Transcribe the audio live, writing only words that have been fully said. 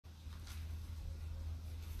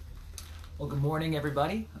Well, good morning,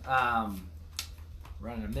 everybody. Running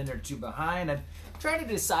a minute or two behind. I'm trying to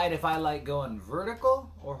decide if I like going vertical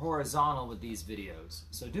or horizontal with these videos.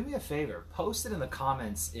 So do me a favor, post it in the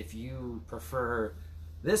comments if you prefer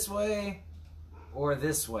this way or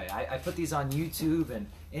this way. I put these on YouTube and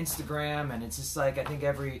Instagram, and it's just like I think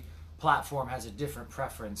every platform has a different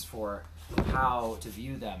preference for how to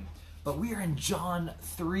view them. But we are in John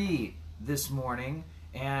 3 this morning.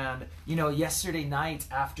 And, you know, yesterday night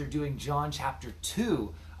after doing John chapter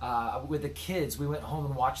 2 with the kids, we went home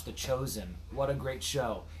and watched The Chosen. What a great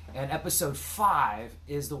show. And episode 5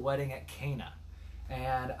 is the wedding at Cana.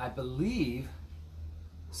 And I believe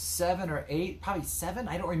 7 or 8, probably 7,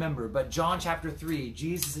 I don't remember. But John chapter 3,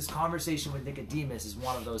 Jesus' conversation with Nicodemus is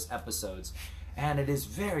one of those episodes. And it is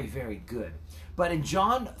very, very good. But in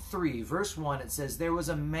John 3, verse 1, it says, "There was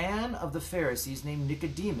a man of the Pharisees named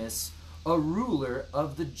Nicodemus, a ruler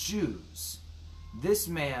of the Jews. This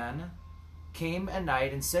man came at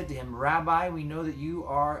night and said to him, 'Rabbi, we know that you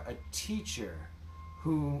are a teacher,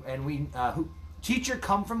 teacher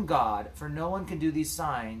come from God, for no one can do these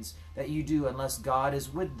signs that you do unless God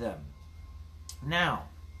is with them.'" Now,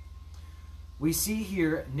 we see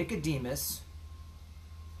here Nicodemus.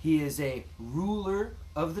 He is a ruler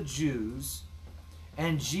of the Jews.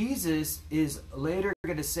 And Jesus is later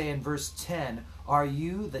going to say in verse 10, "Are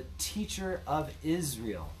you the teacher of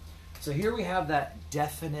Israel?" So here we have that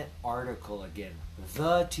definite article again,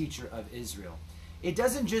 the teacher of Israel. It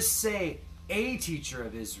doesn't just say a teacher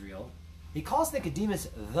of Israel. He calls Nicodemus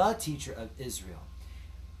the teacher of Israel.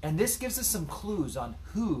 And this gives us some clues on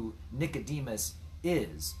who Nicodemus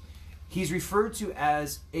is. He's referred to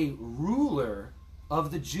as a ruler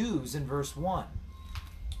of the Jews in verse 1.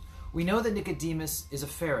 We know that Nicodemus is a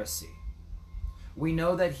Pharisee. We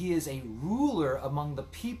know that he is a ruler among the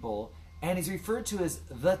people, and he's referred to as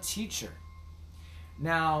the teacher.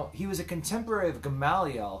 Now, he was a contemporary of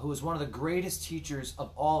Gamaliel, who was one of the greatest teachers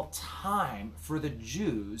of all time for the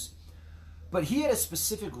Jews, but he had a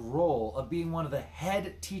specific role of being one of the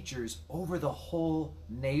head teachers over the whole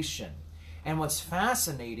nation. And what's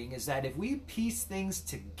fascinating is that if we piece things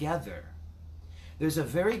together, there's a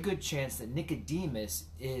very good chance that Nicodemus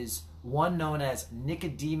is one known as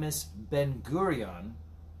Nicodemus Ben Gurion,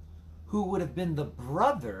 who would have been the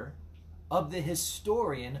brother of the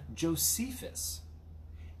historian Josephus.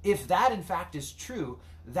 If that in fact is true,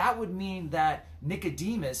 that would mean that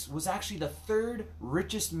Nicodemus was actually the third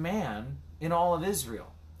richest man in all of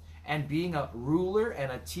Israel. And being a ruler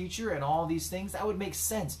and a teacher and all these things, that would make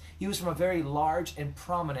sense. He was from a very large and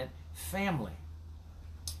prominent family.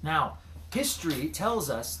 Now, history tells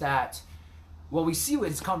us that, well, we see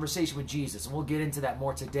his conversation with Jesus, and we'll get into that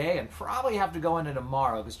more today and probably have to go into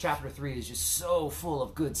tomorrow because chapter 3 is just so full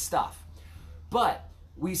of good stuff. But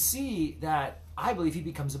we see that I believe he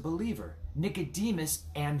becomes a believer. Nicodemus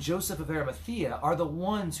and Joseph of Arimathea are the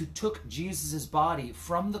ones who took Jesus' body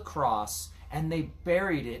from the cross and they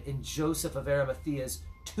buried it in Joseph of Arimathea's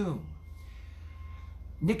tomb.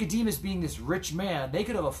 Nicodemus being this rich man, they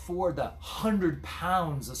could have afforded the 100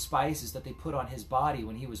 pounds of spices that they put on his body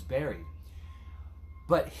when he was buried.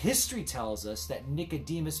 But history tells us that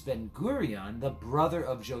Nicodemus Ben Gurion, the brother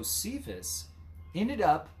of Josephus, ended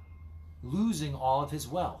up losing all of his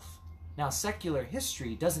wealth. Now, secular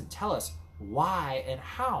history doesn't tell us why and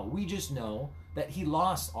how. We just know that he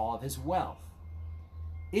lost all of his wealth.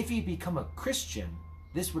 If he'd become a Christian,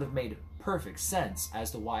 this would have made perfect sense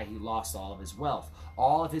as to why he lost all of his wealth.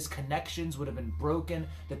 All of his connections would have been broken.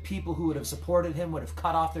 The people who would have supported him would have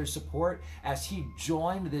cut off their support as he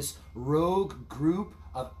joined this rogue group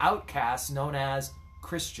of outcasts known as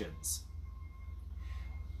Christians.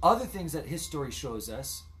 Other things that history shows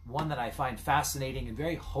us, one that I find fascinating and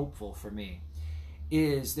very hopeful for me,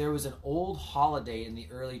 is there was an old holiday in the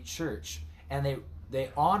early church, and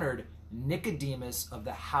they honored Nicodemus of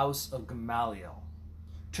the house of Gamaliel.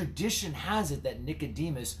 Tradition has it that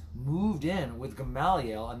Nicodemus moved in with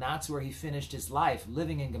Gamaliel, and that's where he finished his life,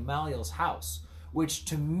 living in Gamaliel's house, which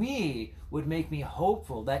to me would make me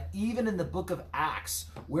hopeful that even in the book of Acts,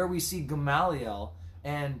 where we see Gamaliel,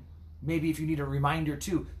 and maybe if you need a reminder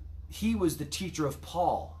too, he was the teacher of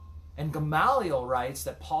Paul. And Gamaliel writes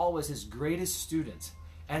that Paul was his greatest student.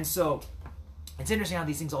 And so it's interesting how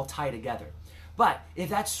these things all tie together. But if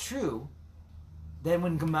that's true, then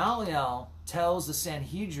when Gamaliel tells the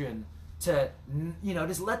Sanhedrin to,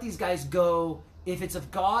 just let these guys go. If it's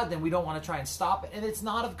of God, then we don't want to try and stop it. And if it's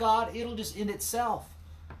not of God, it'll just end itself.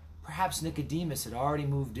 Perhaps Nicodemus had already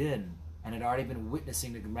moved in and had already been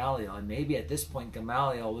witnessing to Gamaliel. And maybe at this point,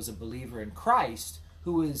 Gamaliel was a believer in Christ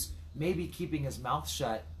who was maybe keeping his mouth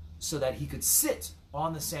shut so that he could sit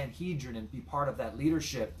on the Sanhedrin and be part of that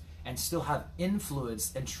leadership and still have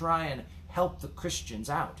influence and try and help the Christians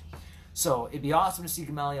out. So it'd be awesome to see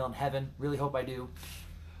Gamaliel in heaven. Really hope I do.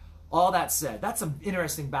 All that said, that's some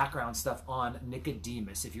interesting background stuff on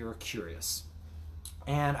Nicodemus, if you're curious.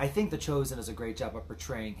 And I think The Chosen does a great job of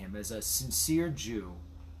portraying him as a sincere Jew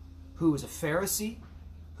who was a Pharisee,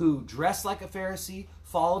 who dressed like a Pharisee,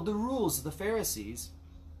 followed the rules of the Pharisees,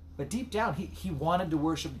 but deep down he wanted to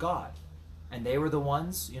worship God. And they were the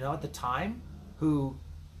ones, at the time who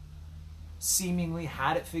seemingly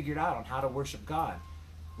had it figured out on how to worship God.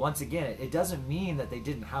 Once again, it doesn't mean that they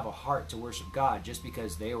didn't have a heart to worship God just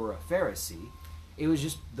because they were a Pharisee. It was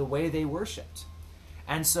just the way they worshiped.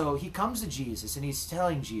 And so he comes to Jesus and he's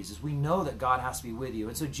telling Jesus, we know that God has to be with you.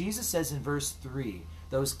 And so Jesus says in verse 3,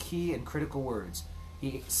 those key and critical words,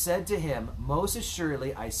 he said to him, most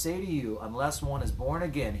assuredly, I say to you, unless one is born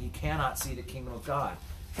again, he cannot see the kingdom of God.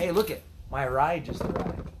 Hey, look it, my ride just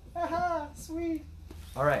arrived. Haha, sweet.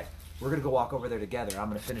 All right, we're going to go walk over there together. I'm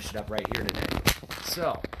going to finish it up right here today.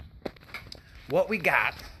 So, what we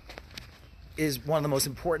got is one of the most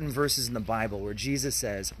important verses in the Bible where Jesus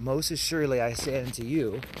says, most assuredly I say unto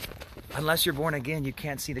you, unless you're born again, you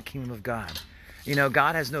can't see the kingdom of God.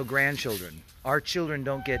 God has no grandchildren. Our children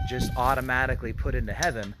don't get just automatically put into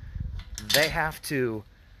heaven. They have to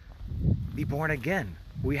be born again.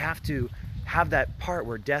 We have to have that part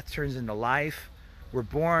where death turns into life. We're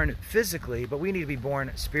born physically, but we need to be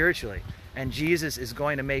born spiritually. And Jesus is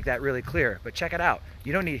going to make that really clear. But check it out.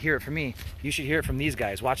 You don't need to hear it from me. You should hear it from these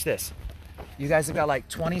guys. Watch this. You guys have got like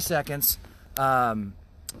 20 seconds. John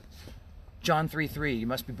 3:3. You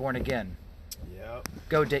must be born again. Yep.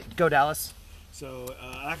 Go Dallas. So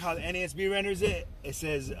I like how the NASB renders it. It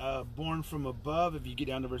says born from above if you get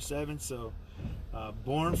down to verse 7. So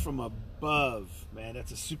born from above, man.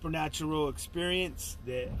 That's a supernatural experience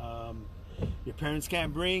that your parents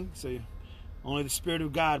can't bring. So only the Spirit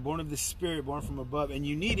of God, born of the Spirit, born from above. And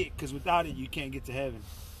you need it because without it, you can't get to heaven.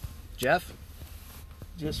 Jeff?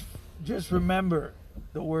 Just remember,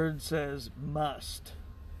 the word says must.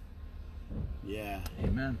 Yeah.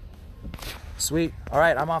 Amen. Sweet. All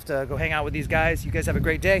right, I'm off to go hang out with these guys. You guys have a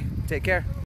great day. Take care.